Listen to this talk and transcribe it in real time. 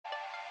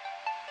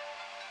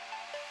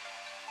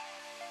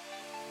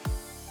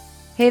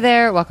Hey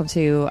there, welcome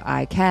to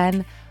I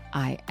Can,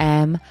 I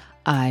Am,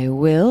 I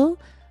Will,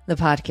 the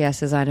podcast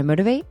designed to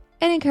motivate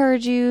and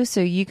encourage you so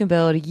you can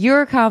build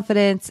your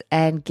confidence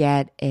and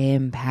get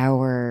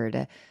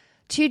empowered.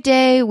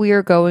 Today, we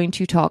are going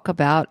to talk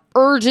about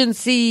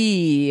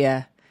urgency.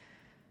 A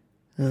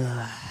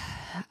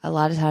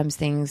lot of times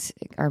things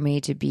are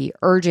made to be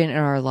urgent in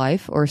our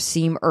life or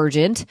seem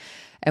urgent,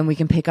 and we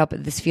can pick up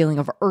this feeling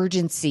of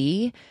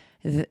urgency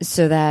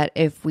so that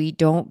if we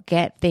don't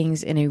get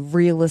things in a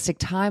realistic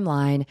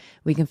timeline,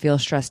 we can feel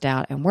stressed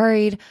out and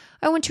worried.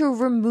 I want to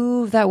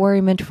remove that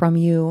worriment from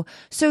you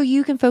so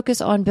you can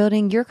focus on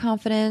building your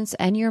confidence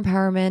and your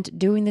empowerment,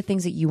 doing the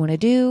things that you want to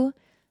do,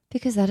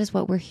 because that is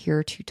what we're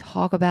here to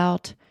talk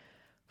about.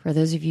 For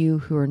those of you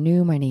who are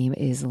new, my name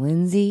is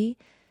Lindsay.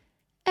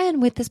 And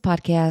with this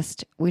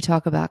podcast, we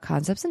talk about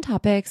concepts and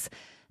topics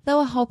that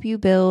will help you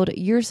build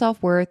your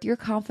self-worth, your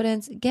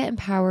confidence, get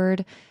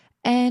empowered,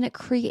 and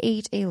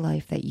create a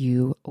life that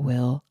you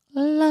will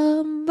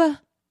love.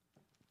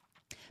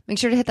 Make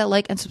sure to hit that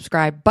like and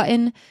subscribe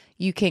button.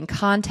 You can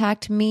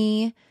contact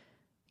me.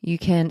 You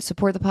can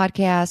support the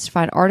podcast,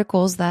 find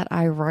articles that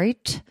I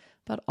write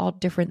about all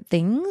different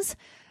things,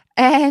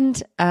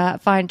 and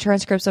find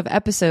transcripts of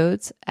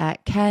episodes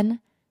at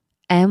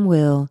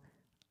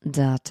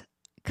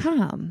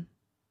canandwill.com.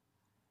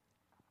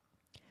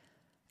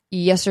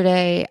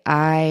 Yesterday,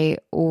 I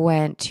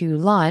went to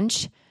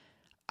lunch.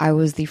 I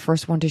was the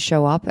first one to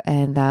show up,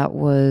 and that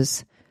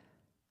was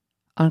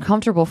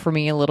uncomfortable for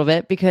me a little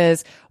bit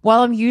because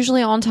while I'm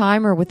usually on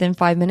time or within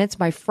 5 minutes,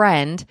 my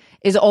friend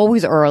is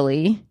always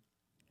early.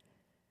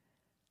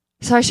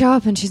 So I show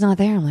up and she's not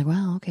there. I'm like,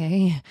 well,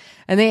 okay.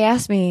 And they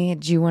asked me,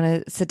 do you want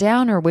to sit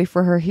down or wait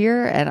for her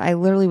here? And I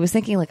literally was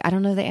thinking, like, I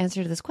don't know the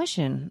answer to this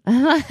question.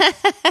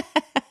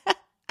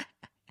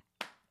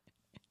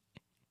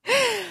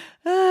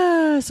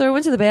 So I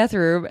went to the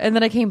bathroom and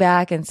then I came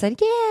back and said,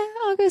 yeah,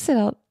 I'll go sit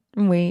out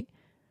and wait.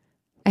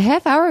 A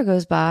half hour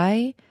goes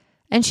by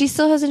and she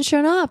still hasn't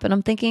shown up. And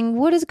I'm thinking,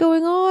 what is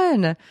going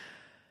on?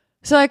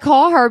 So I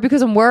call her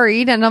because I'm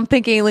worried, and I'm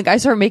thinking, like, I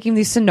start making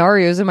these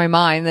scenarios in my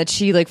mind that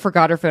she, like,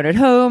 forgot her phone at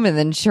home, and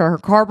then her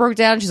car broke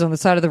down. She's on the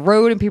side of the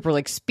road and people are,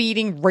 like,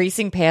 speeding,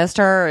 racing past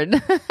her.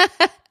 And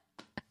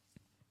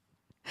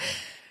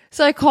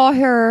so I call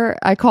her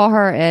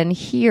and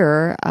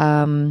here,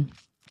 I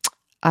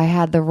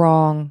had the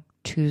wrong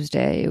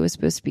Tuesday. It was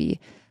supposed to be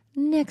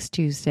next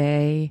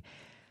Tuesday.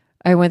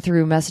 I went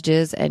through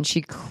messages and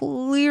she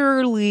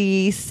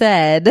clearly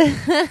said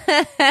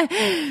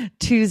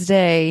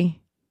Tuesday,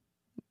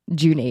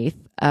 June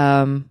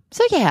 8th.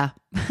 So yeah,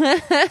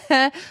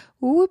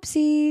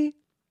 whoopsie.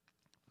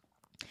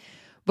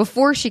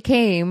 Before she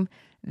came,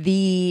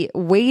 the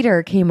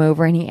waiter came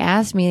over and he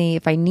asked me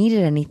if I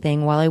needed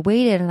anything while I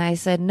waited. And I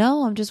said,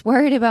 no, I'm just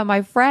worried about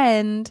my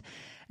friend.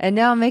 And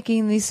now I'm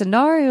making these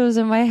scenarios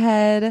in my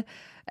head.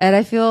 And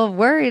I feel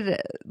worried,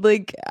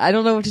 like, I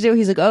don't know what to do.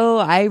 He's like, oh,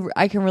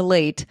 I can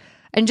relate.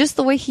 And just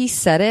the way he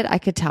said it, I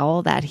could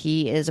tell that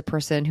he is a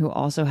person who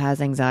also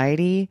has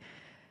anxiety.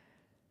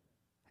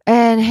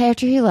 And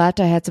after he left,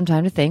 I had some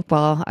time to think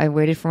while I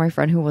waited for my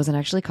friend who wasn't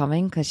actually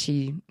coming because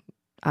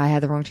I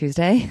had the wrong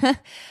Tuesday.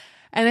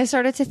 And I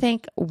started to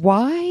think,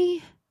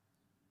 why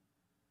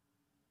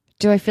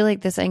do I feel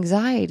like this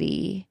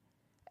anxiety?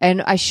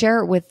 And I share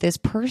it with this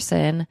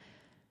person.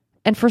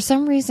 And for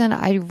some reason,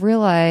 I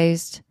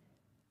realized,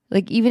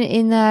 like, even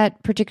in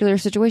that particular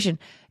situation,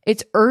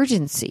 it's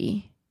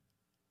urgency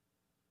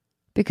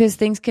because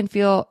things can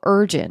feel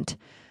urgent.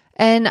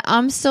 And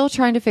I'm still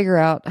trying to figure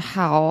out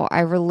how I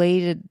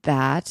related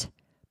that,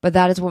 but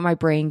that is what my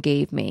brain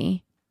gave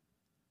me.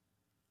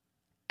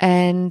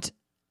 And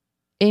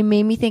it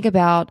made me think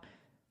about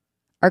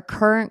our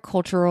current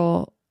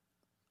cultural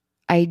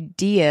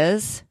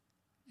ideas.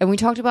 And we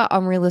talked about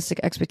unrealistic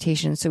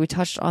expectations. So we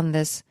touched on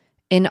this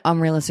in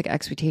unrealistic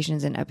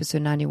expectations in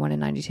episode 91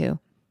 and 92.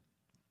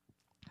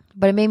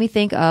 But it made me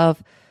think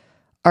of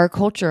our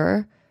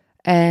culture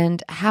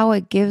and how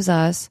it gives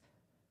us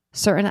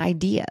certain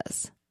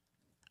ideas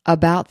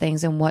about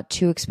things and what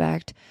to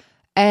expect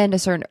and a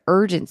certain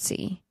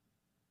urgency.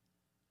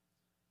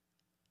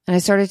 And I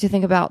started to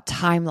think about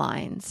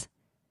timelines,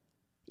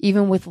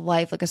 even with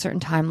life, like a certain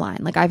timeline.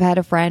 Like I've had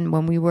a friend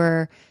when we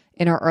were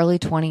in our early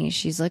 20s,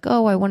 she's like,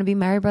 oh, I want to be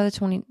married by the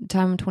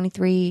time I'm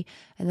 23.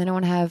 And then I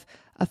want to have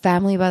a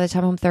family by the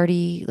time I'm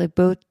 30, like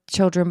both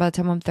children by the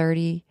time I'm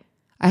 30.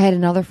 I had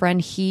another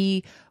friend,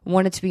 he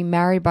wanted to be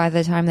married by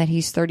the time that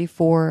he's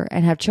 34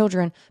 and have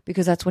children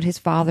because that's what his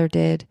father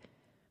did.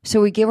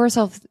 So we give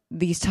ourselves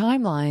these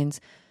timelines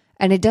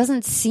and it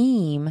doesn't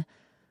seem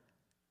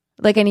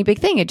like any big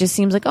thing. It just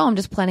seems like, oh, I'm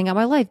just planning out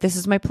my life. This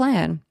is my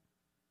plan.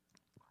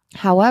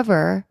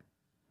 However,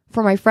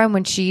 for my friend,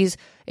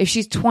 if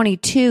she's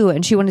 22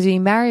 and she wanted to be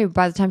married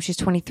by the time she's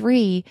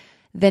 23,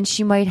 then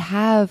she might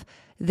have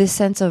this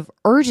sense of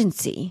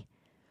urgency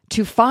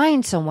to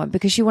find someone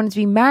because she wanted to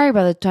be married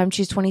by the time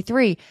she's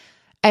 23.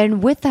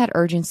 And with that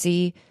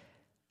urgency,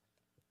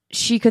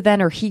 she could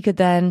then, or he could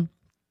then,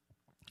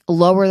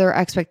 lower their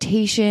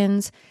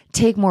expectations,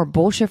 take more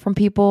bullshit from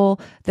people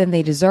than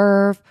they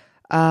deserve,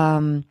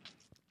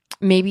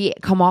 maybe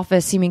come off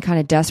as seeming kind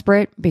of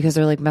desperate because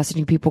they're like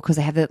messaging people because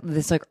they have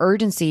this like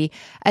urgency.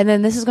 And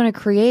then this is going to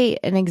create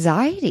an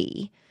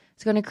anxiety.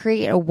 It's going to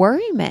create a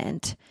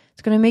worriment.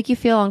 It's going to make you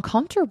feel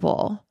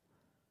uncomfortable.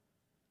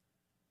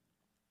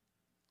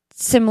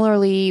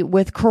 Similarly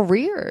with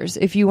careers,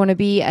 if you want to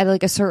be at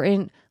like a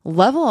certain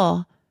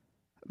level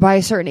by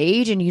a certain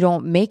age and you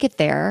don't make it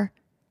there,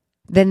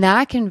 then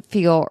that can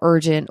feel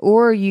urgent.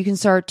 Or you can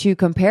start to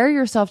compare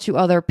yourself to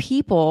other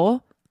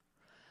people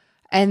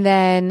and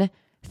then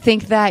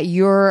think that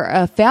you're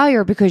a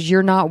failure because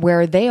you're not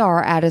where they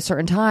are at a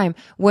certain time,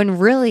 when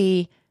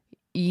really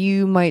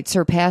you might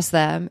surpass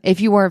them.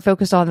 If you weren't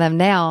focused on them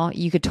now,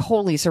 you could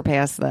totally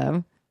surpass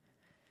them.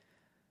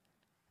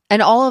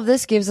 And all of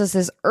this gives us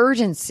this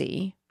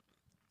urgency.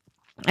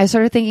 I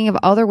started thinking of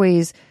other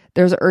ways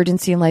there's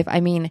urgency in life.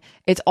 I mean,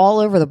 it's all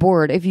over the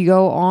board. If you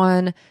go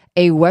on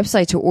a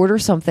website to order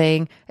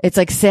something, it's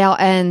like sale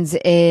ends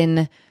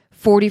in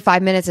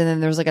 45 minutes and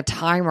then there's like a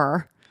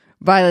timer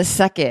by the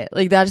second.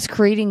 Like that is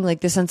creating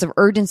like this sense of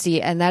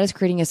urgency, and that is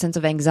creating a sense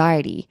of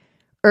anxiety.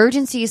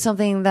 Urgency is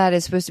something that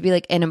is supposed to be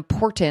like an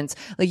importance.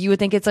 Like you would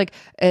think it's like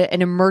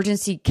an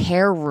emergency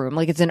care room.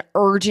 Like it's an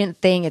urgent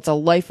thing. It's a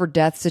life or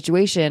death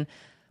situation.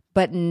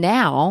 But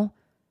now,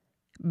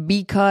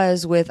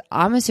 because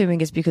I'm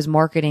assuming it's because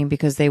marketing,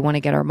 because they want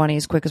to get our money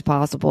as quick as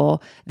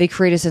possible, they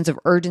create a sense of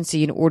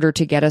urgency in order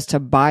to get us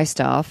to buy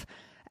stuff.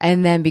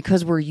 And then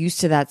because we're used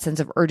to that sense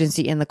of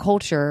urgency in the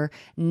culture,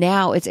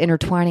 now it's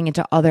intertwining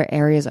into other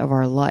areas of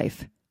our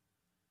life.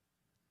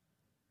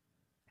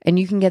 And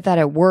you can get that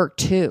at work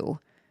too.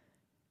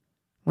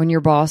 When your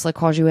boss like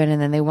calls you in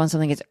and then they want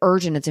something, it's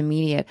urgent, it's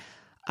immediate.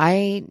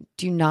 I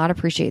do not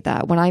appreciate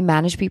that. When I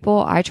manage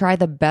people, I try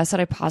the best that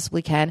I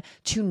possibly can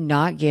to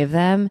not give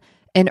them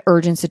an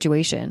urgent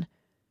situation.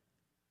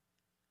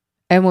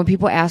 And when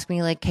people ask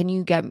me like, can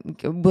you get,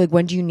 like,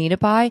 when do you need it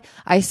by?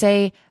 I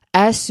say,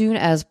 as soon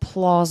as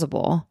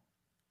plausible.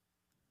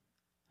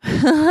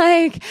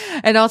 Like,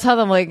 and I'll tell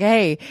them like,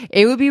 hey,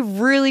 it would be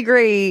really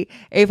great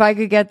if I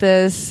could get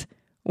this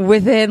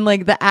within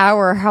like the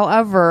hour.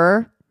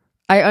 However,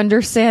 I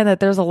understand that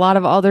there's a lot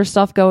of other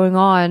stuff going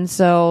on.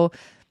 So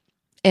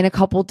in a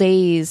couple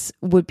days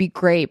would be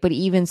great. But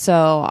even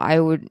so,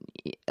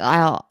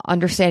 I'll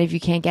understand if you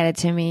can't get it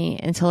to me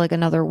until like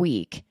another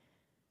week.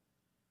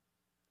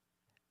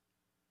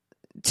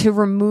 To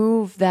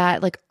remove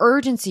that like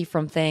urgency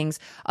from things.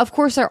 Of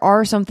course, there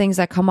are some things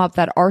that come up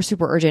that are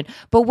super urgent,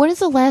 but when is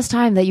the last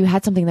time that you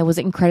had something that was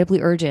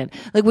incredibly urgent?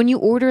 Like when you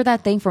order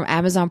that thing from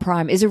Amazon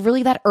Prime, is it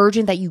really that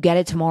urgent that you get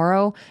it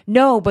tomorrow?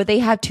 No, but they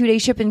have 2-day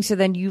shipping. So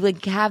then you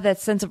like have that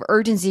sense of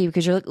urgency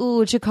because you're like, oh,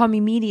 it should come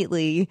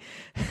immediately.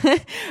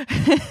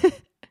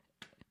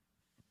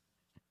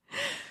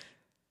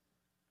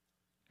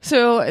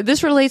 So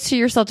this relates to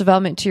your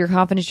self-development, to your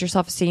confidence, your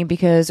self-esteem,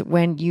 because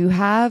when you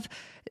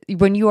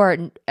are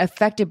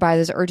affected by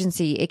this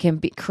urgency, it can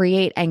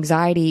create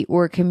anxiety,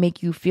 or it can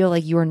make you feel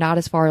like you are not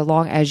as far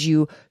along as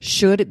you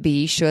should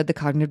be, should the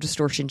cognitive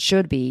distortion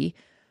should be,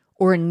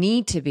 or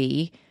need to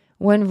be,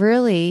 when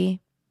really,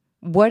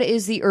 what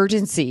is the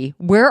urgency?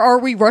 Where are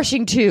we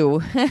rushing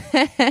to?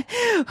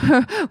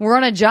 We're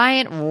on a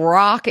giant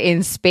rock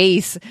in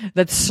space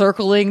that's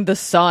circling the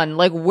sun.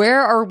 Like,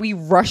 where are we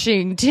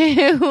rushing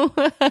to?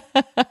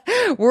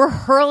 We're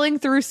hurling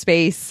through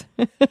space.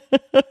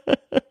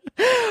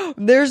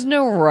 There's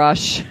no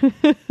rush.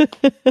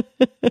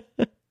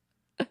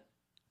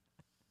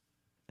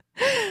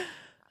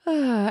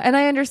 And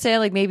I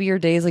understand like maybe your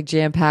day is like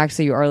jam-packed,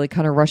 so you are like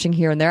kind of rushing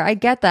here and there. I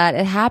get that.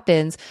 It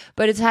happens,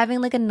 but it's having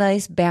like a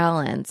nice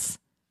balance.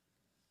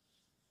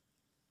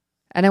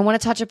 And I want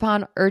to touch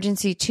upon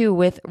urgency too,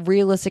 with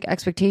realistic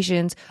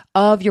expectations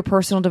of your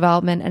personal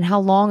development and how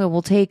long it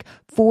will take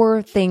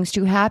for things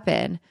to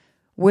happen.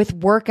 With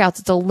workouts,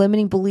 it's a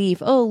limiting belief.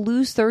 Oh,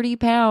 lose 30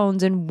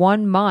 pounds in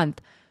 1 month.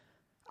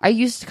 I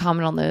used to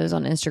comment on those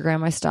on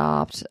Instagram. I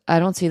stopped. I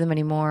don't see them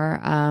anymore.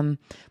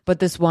 But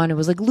this one, it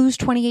was like, lose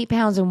 28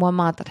 pounds in 1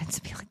 month. And I'd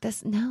just be like,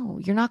 this, no,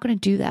 you're not going to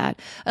do that.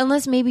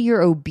 Unless maybe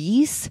you're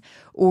obese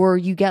or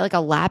you get like a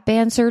lap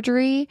band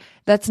surgery.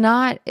 That's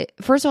not,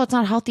 first of all, it's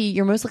not healthy.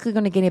 You're most likely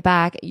going to gain it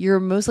back. You're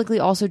most likely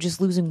also just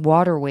losing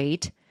water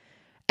weight.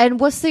 And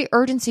what's the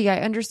urgency? I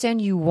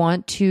understand you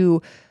want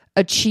to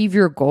achieve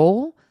your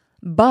goal,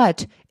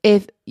 but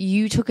if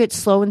you took it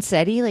slow and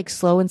steady, like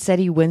slow and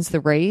steady wins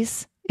the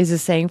race, is a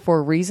saying for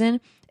a reason.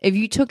 If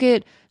you took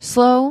it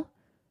slow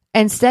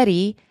and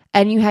steady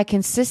and you had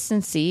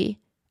consistency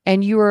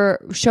and you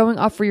were showing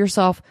up for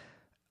yourself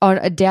on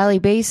a daily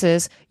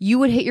basis, you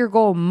would hit your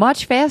goal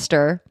much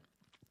faster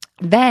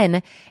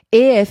than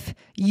if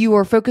you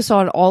were focused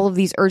on all of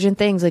these urgent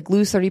things, like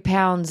lose 30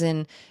 pounds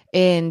in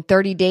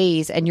 30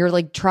 days, and you're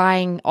like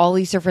trying all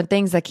these different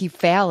things that keep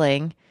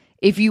failing.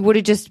 If you would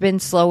have just been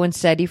slow and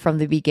steady from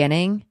the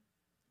beginning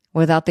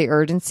without the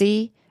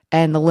urgency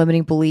and the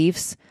limiting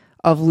beliefs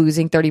of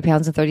losing 30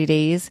 pounds in 30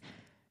 days,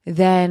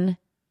 then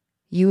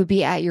you would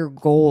be at your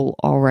goal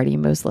already,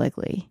 most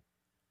likely.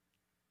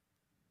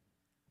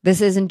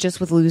 This isn't just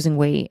with losing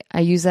weight. I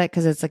use that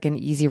because it's like an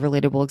easy,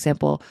 relatable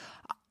example,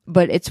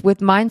 but it's with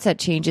mindset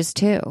changes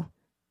too.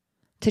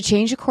 To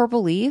change a core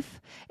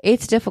belief,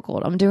 it's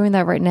difficult. I'm doing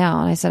that right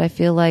now. And I said, I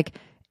feel like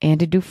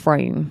Andy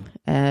Dufresne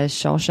as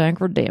Shawshank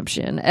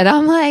Redemption. And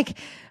I'm like,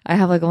 I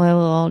have like a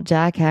little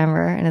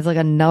jackhammer and it's like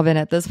a nubbin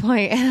at this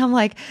point, and I'm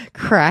like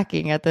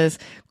cracking at this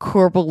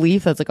core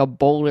belief that's like a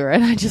boulder,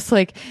 and I just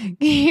like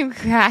keep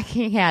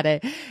cracking at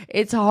it.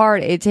 It's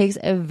hard. It takes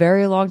a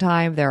very long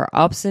time. There are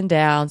ups and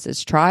downs.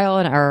 It's trial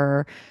and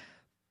error,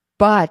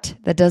 but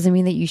that doesn't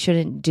mean that you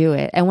shouldn't do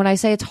it. And when I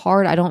say it's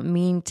hard, I don't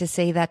mean to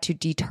say that to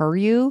deter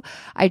you.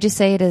 I just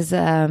say it as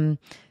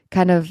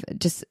kind of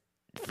just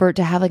for it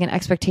to have like an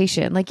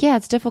expectation. Like, yeah,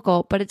 it's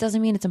difficult, but it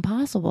doesn't mean it's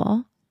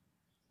impossible.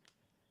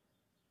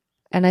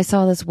 And I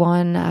saw this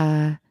one,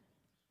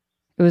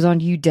 it was on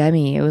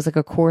Udemy. It was like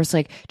a course,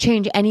 like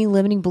change any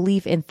limiting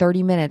belief in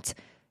 30 minutes.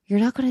 You're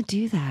not going to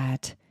do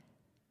that.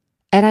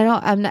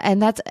 And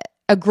and that's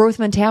a growth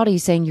mentality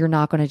saying you're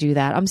not going to do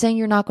that. I'm saying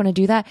you're not going to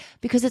do that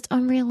because it's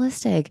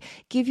unrealistic.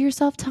 Give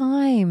yourself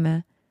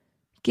time.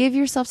 Give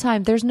yourself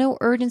time. There's no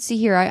urgency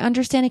here. I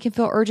understand it can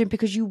feel urgent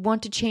because you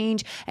want to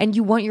change and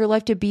you want your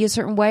life to be a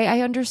certain way.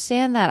 I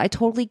understand that. I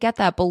totally get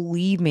that.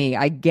 Believe me,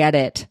 I get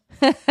it.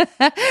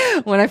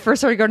 When I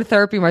first started going to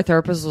therapy, my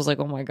therapist was like,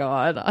 oh my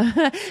God.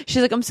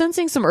 She's like, I'm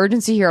sensing some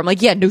urgency here. I'm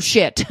like, yeah, no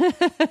shit.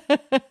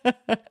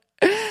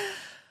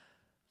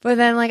 But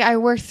then like I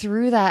worked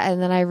through that,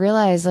 and then I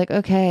realized like,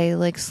 okay,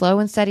 like slow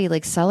and steady,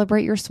 like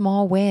celebrate your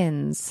small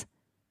wins.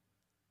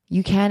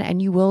 You can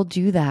and you will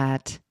do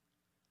that.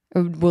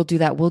 Or we'll do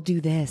that. We'll do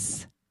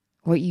this,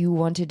 what you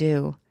want to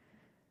do.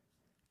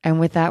 And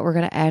with that, we're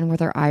going to end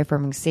with our I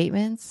affirming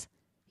statements.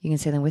 You can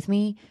say them with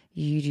me.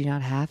 You do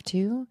not have to.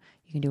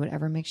 You can do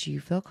whatever makes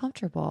you feel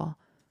comfortable.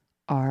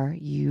 Are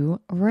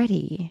you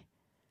ready?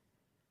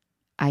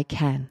 I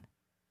can.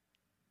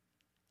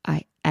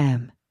 I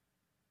am.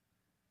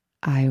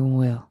 I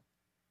will.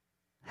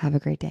 Have a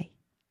great day.